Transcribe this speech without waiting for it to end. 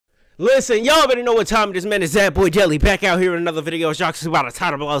Listen, y'all better know what time it is, man. It's that boy DELI back out here in another video. Y'all can about a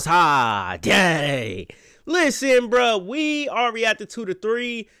title blows hard. Yay! Listen, bro, we are reacting to the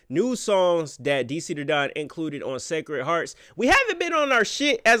 3 new songs that DC the Don included on Sacred Hearts. We haven't been on our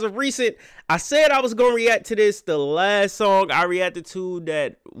shit as of recent. I said I was gonna react to this. The last song I reacted to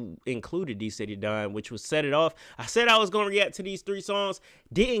that included DC the Don, which was Set It Off. I said I was gonna react to these 3 songs.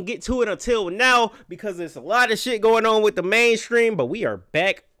 Didn't get to it until now because there's a lot of shit going on with the mainstream, but we are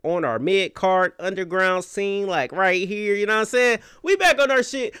back on our mid-card underground scene, like right here, you know what I'm saying? We back on our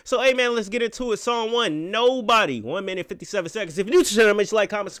shit. So, hey, man, let's get into it. Song 1, Nobody. 1 minute, 57 seconds. If you're new to the channel, make sure you like,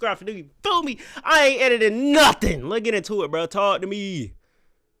 comment, subscribe. For you feel me? I ain't editing nothing. Let's get into it, bro. Talk to me.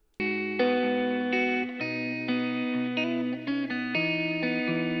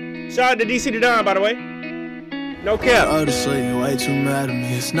 Shout out to DC the Don, by the way. No cap. Honestly, you're way too mad at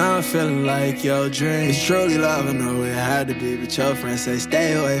me. It's not feeling like your dream. It's truly love, I know it had to be, but your friends say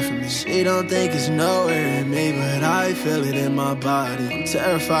stay away from me. She don't think it's nowhere in me, but I feel it in my body. I'm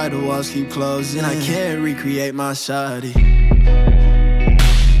terrified the walls keep closing. I can't recreate my shoddy.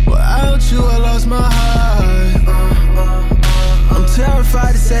 Without you, I lost my heart. I'm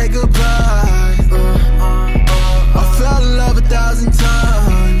terrified to say goodbye. I fell in love 1,000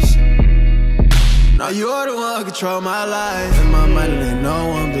 times. Now you're the one who control my life. In my mind it ain't no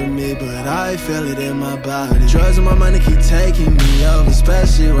one but me, but I feel it in my body. Drugs in my mind keep taking me over,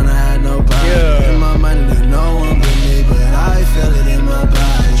 especially when I had nobody. In my mind it ain't no one but me, but I feel it in my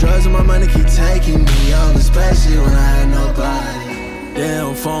body. Drugs in my mind keep taking me over, especially when I had nobody.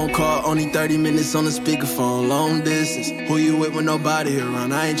 Damn, phone call, only 30 minutes on the speakerphone, long distance. Who you with when nobody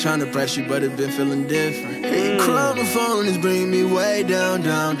around? I ain't tryna press you, but it been feeling different. You cry on the phone, it's bringing me way down,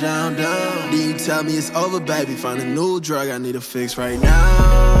 down, down, down. Then you tell me it's over, baby, find a new drug I need to fix right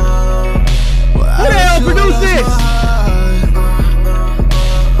now. Well, who the hell produced this?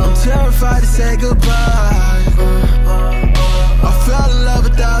 I'm terrified to say goodbye. I fell in love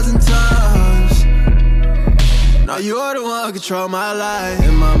 1,000 times. Now you're the one who control my life.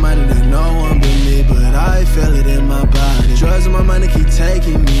 In my mind it ain't no one but me, but I feel it in my body. Drugs in my mind keep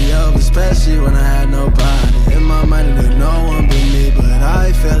taking me over, especially when I had nobody. In my mind it ain't no one but me, but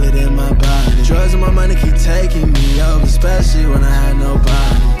I feel it in my body. Drugs in my mind keep taking me over, especially when I had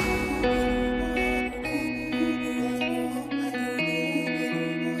nobody.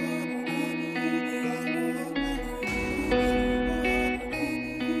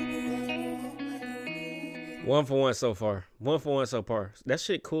 One for one so far. 1 for 1 so far. That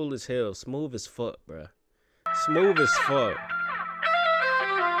shit cool as hell. Smooth as fuck, bruh. Smooth as fuck.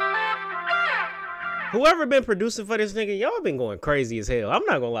 Whoever been producing for this nigga, y'all been going crazy as hell. I'm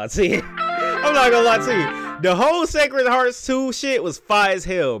not gonna lie to you. I'm not gonna lie to you. The whole Sacred Hearts 2 shit was fire as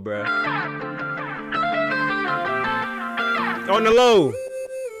hell, bruh. On the low.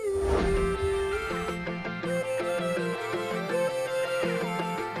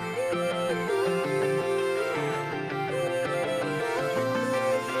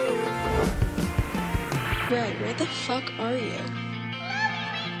 Greg, where the fuck are you?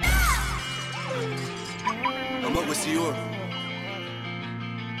 I'm up with Sior.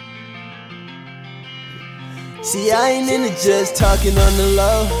 See, I ain't into just talking on the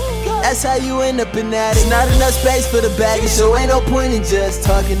low. That's how you end up in that. It's not enough space for the baggage, so ain't no point in just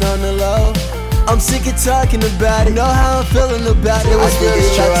talking on the low. I'm sick of talking about it, know how I'm feeling about it. I think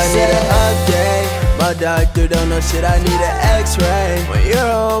it's true, I need an update. My doctor don't know shit, I need an x-ray. When you're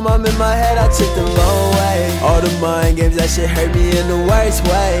home, I'm in my head, I took the long way. All the mind games, that shit hurt me in the worst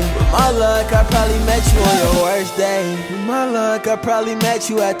way. With my luck, I probably met you on your worst day. With my luck, I probably met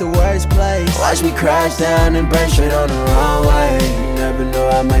you at the worst place. Watch me crash down and burn straight on the wrong way. You never know,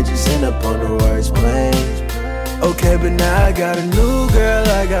 I might just end up on the worst place. Okay, but now I got a new girl,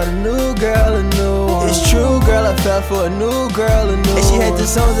 I got a new girl, a new one. It's true, girl, I fell for a new girl, a new one. And she hates the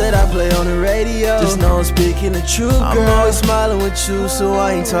songs that I play on the radio. Just know I'm speaking the truth, girl. I'm always smiling with you, so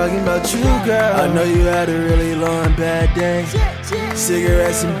I ain't talking about you, girl. I know you had a really long, bad day.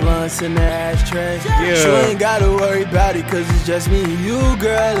 Cigarettes and blunts in the ashtray. You ain't gotta worry about it, cause it's just me and you,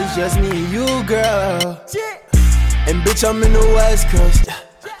 girl. It's just me and you, girl. And bitch, I'm in the West Coast.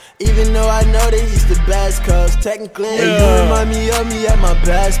 Even though I know that he's the best, cause technically you remind me of me at my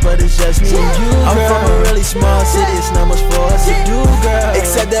best, but it's just me and you, girl. I'm from a really small city, it's not much for us to do, girl.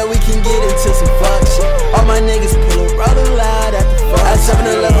 Except that we can get into some fuck shit. All my niggas pull a roller loud at the At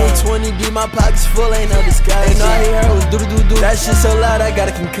 7-Eleven with 20 deep, my pockets full, ain't no disguise. And all he heard was do-do-do-do. That shit so loud, I got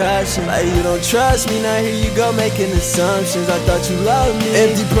a concussion. Like you don't trust me, now here you go making assumptions. I thought you loved me.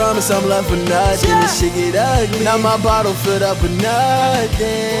 Empty promise, I'm left with nothing. This shit get ugly. Now my bottle filled up with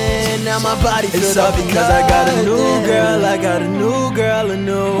nothing. Now my body filled up because I got a new girl. I got a new girl, a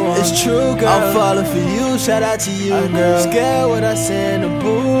new one. It's true, girl. I'm falling for you. Shout out to you, girl. Scared what I say in the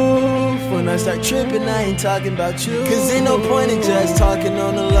booth. When I start tripping, I ain't talking about you. Cause ain't no point in just talking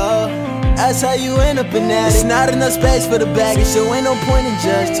on the low. That's how you end up in that. It's not enough space for the baggage, so ain't no point in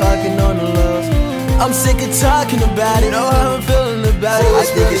just talking on the low. I'm sick of talking about it, know how I'm feeling about it. I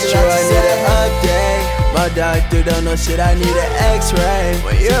think it's true, I need an update. My doctor don't know shit, I need an x-ray.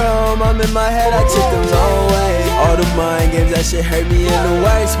 When you're home, I'm in my head, I took the long way. All the mind games, that shit hurt me in the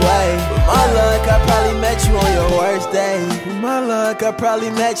worst way. With my luck, I probably met you on your worst day. With my luck, I probably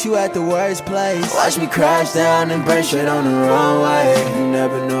met you at the worst place. Watch me crash down and burn straight on the wrong way. You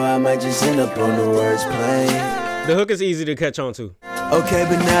never know, I might just end up on the worst plane. The hook is easy to catch on to. Okay,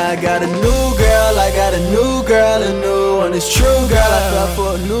 but now I got a new girl, I got a new girl, a new one. It's true, girl, I fell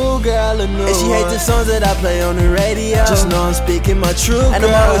for a new girl, a new one. And she hates the songs that I play on the radio. Just know I'm speaking my truth, and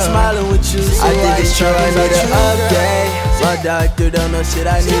I'm always smiling with you. I think it's true, I need an update. My doctor don't know shit,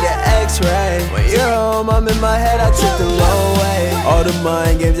 I need an x-ray. When you're home, I'm in my head, I took the long way. All the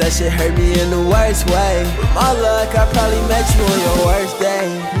mind games, that shit hurt me in the worst way. With my luck, I probably met you on your worst day.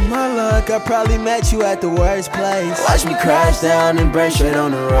 With my luck, I probably met you at the worst place. Watch me crash down and burn straight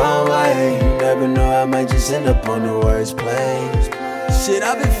on the wrong way. You never know, I might just end up on the worst place. Shit,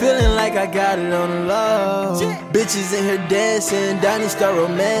 I've been feeling like I got it on the low. Bitches in here dancing, Donnie start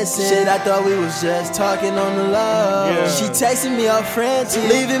romancing. Shit, I thought we was just talking on the low. She texting me all frantic,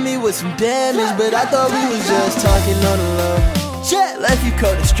 leaving me with some damage, but I thought we was just talking on the low. Shit, left you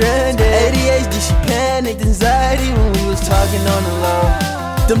cold and stranded. ADHD, she panicked, anxiety when we was talking on the low.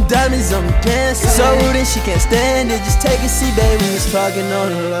 Them diamonds on me dancing, so rude and she can't stand it. Just take a seat, baby, we was talking on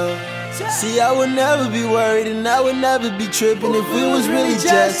the low. See, I would never be worried and I would never be tripping if we was really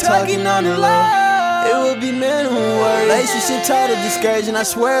just talking on the low. It would be minimum worry. Relationship title discouraging. I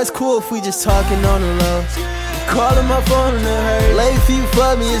swear it's cool if we just talking on the low. Calling my phone in a hurry. Late feet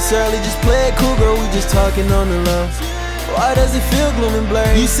for me, it's early. Just play it cool, girl, we just talking on the low. Why does it feel gloom and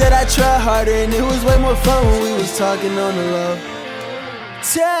blurry? You said I try harder and it was way more fun when we was talking on the low.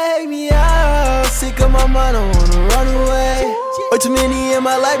 Take me out, sick of my mind, I wanna run away. Or too many in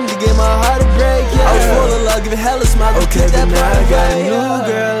my life to get my heart to break, yeah. I was full of love, give it hella smile. Okay, but now I got a new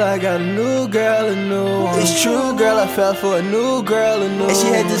girl, I got a new girl, a new one. It's true, girl, I fell for a new girl, a new one. And she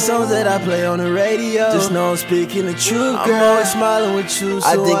hates the songs that I play on the radio. Just know I'm speaking the truth, girl. I'm always smiling with you, so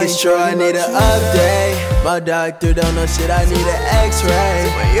I think it's true, I need an update. My doctor don't know shit, I need an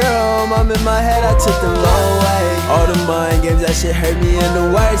x-ray. When you're home, I'm in my head, I took the long way. All the mind games, that shit hurt me in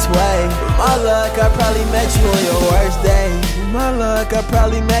the worst way. With my luck, I probably met you on your worst day. With my luck, I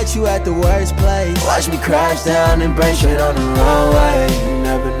probably met you at the worst place. Watch me crash down and burn straight on the wrong way. You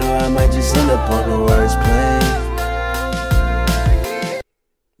never know, I might just end up on the worst place.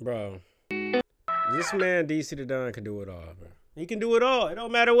 Bro, this man DC the Don can do it all, bro. He can do it all. It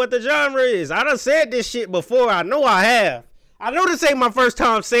don't matter what the genre is. I done said this shit before. I know I have. I know this ain't my first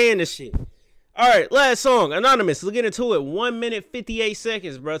time saying this shit. All right, last song, Anonymous. Let's get into it. 1 minute 58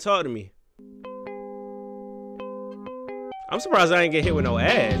 seconds, bro. Talk to me. I'm surprised I ain't get hit with no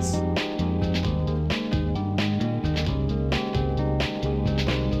ads.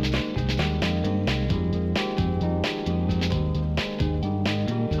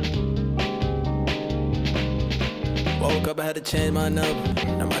 Woke up, I had to change my number.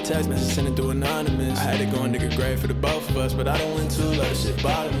 Now my text message sending through anonymous. I had to go and dig a grave for the both of us, but I don't win too low, this shit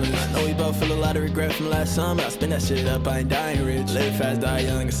bottomless. I know we both feel a lot of regret from last summer. I spend that shit up, I ain't dying rich. Live fast, die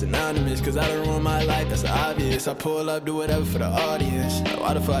young, it's synonymous. Cause I done ruined my life, that's obvious. I pull up, do whatever for the audience.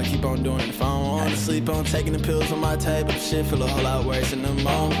 Why the fuck I keep on doing it if I don't want to sleep on taking the pills on my table? The shit feel a whole lot worse in the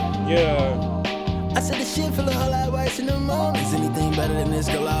moment. Yeah. I said the shit feel a whole lot worse in the moment. Is anything better than this,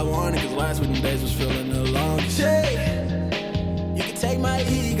 girl, I want it. Cause last week them days was feeling the longest. You can take my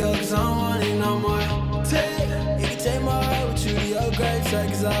ego, cause I don't want it no more. You can take my heart with you to your grave site,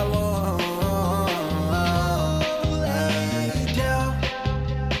 cause I won't lay down.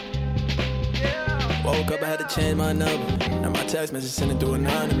 Woke up, I had to change my number. Now my text message sending through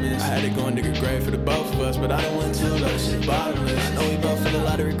anonymous. I had to go and dig a grave for the both of us, but I don't win too low, shit bottomless. I know we both feel a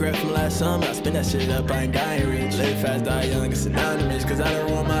lot of regret from last summer. I spend that shit up, I ain't dying rich. Live fast, die young, it's synonymous. Cause I done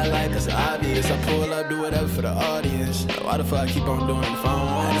ruined my life, that's obvious. I pull up, do whatever for the audience. Why the fuck I keep on doing it if I don't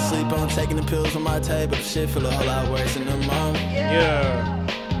want to sleep on taking the pills on my table? The shit feel a whole lot worse in the moment. Yeah.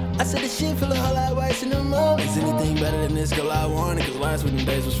 I said the shit feel a whole lot worse in the moment. Is anything better than this, girl? I want it, cause last week them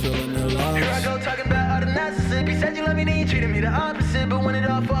days was feeling the loss. Here I go talking about all the narcissist. You said you love me, then you treated me the opposite. But when it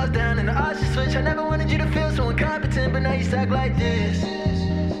all falls down and the odds just switch, I never wanted you to feel so incompetent. But now you stuck like this.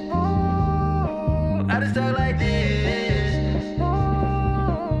 Ooh, I just stuck like this.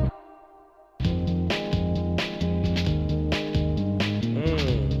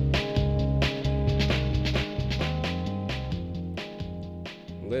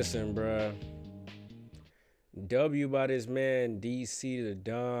 Listen, bruh. W by this man, DC the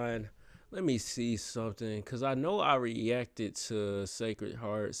Don. Let me see something, because I know I reacted to Sacred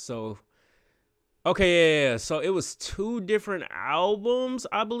Heart. So, okay, yeah. So, it was 2 different albums,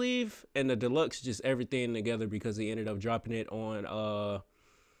 I believe. And the deluxe, just everything together, because he ended up dropping it on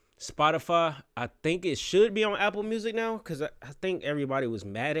Spotify. I think it should be on Apple Music now, because I think everybody was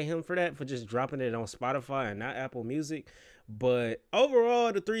mad at him for that, for just dropping it on Spotify and not Apple Music. But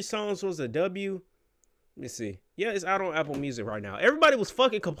overall, the 3 songs was a W. Let me see. Yeah, it's out on Apple Music right now. Everybody was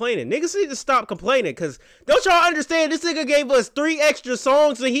fucking complaining. Niggas need to stop complaining, because don't y'all understand, this nigga gave us 3 extra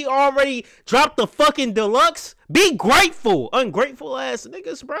songs and he already dropped the fucking deluxe? Be grateful. Ungrateful ass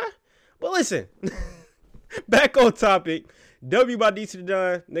niggas, bruh. But listen, back on topic. W by DC the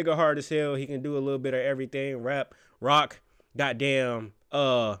Don, nigga hard as hell. He can do a little bit of everything. Rap, rock, goddamn,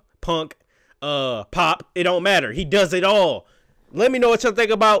 punk, pop. It don't matter. He does it all. Let me know what y'all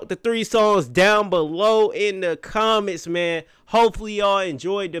think about the 3 songs down below in the comments, man. Hopefully y'all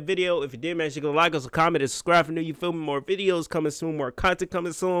enjoyed the video. If you did, man, you can like us, comment, and subscribe for new. You feel me? More videos coming soon, more content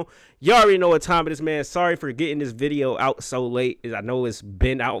coming soon. Y'all already know what time it is, man. Sorry for getting this video out so late. I know it's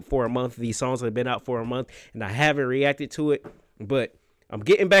been out for a month. These songs have been out for a month, and I haven't reacted to it. But I'm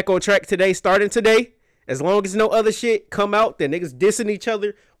getting back on track today, starting today. As long as no other shit come out, that niggas dissing each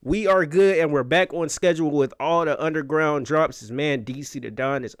other, we are good, and we're back on schedule with all the underground drops. This man, DC the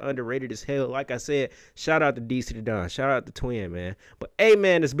Don, is underrated as hell. Like I said, shout out to DC the Don. Shout out to Twin, man. But, hey,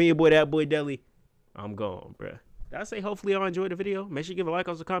 man, it's me, your boy, that boy, Deli. I'm gone, bruh. Did I say hopefully y'all enjoyed the video? Make sure you give a like,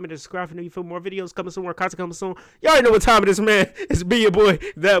 also comment, and subscribe for new. You feel more videos coming soon, more content coming soon. Y'all already know what time it is, man. It's me, your boy,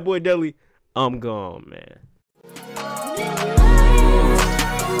 that boy, Deli. I'm gone, man.